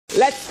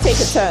Let's take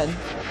a turn.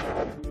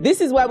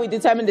 This is where we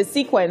determine the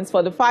sequence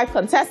for the 5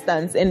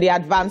 contestants in the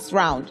advanced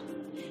round.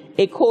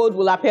 A code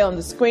will appear on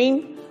the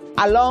screen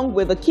along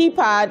with a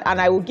keypad,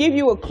 and I will give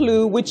you a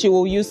clue which you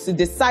will use to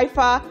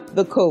decipher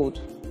the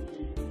code.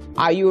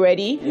 Are you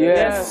ready?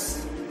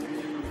 Yes.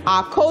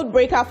 Our code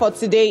breaker for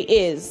today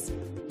is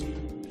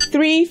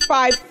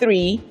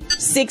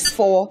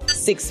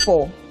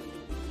 3536464.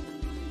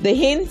 The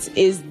hint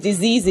is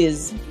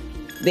diseases.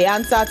 The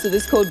answer to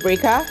this code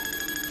breaker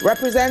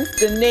represents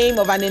the name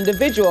of an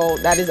individual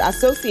that is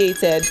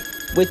associated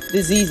with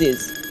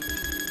diseases.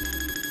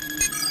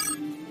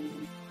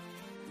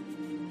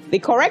 The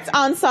correct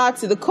answer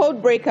to the code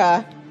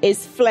breaker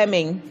is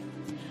Fleming.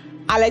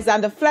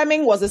 Alexander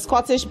Fleming was a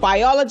Scottish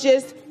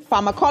biologist,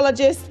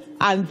 pharmacologist,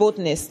 and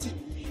botanist.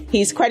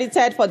 He is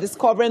credited for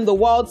discovering the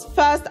world's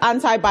first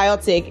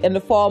antibiotic in the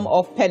form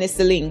of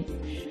penicillin.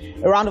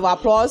 A round of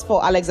applause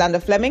for Alexander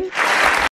Fleming.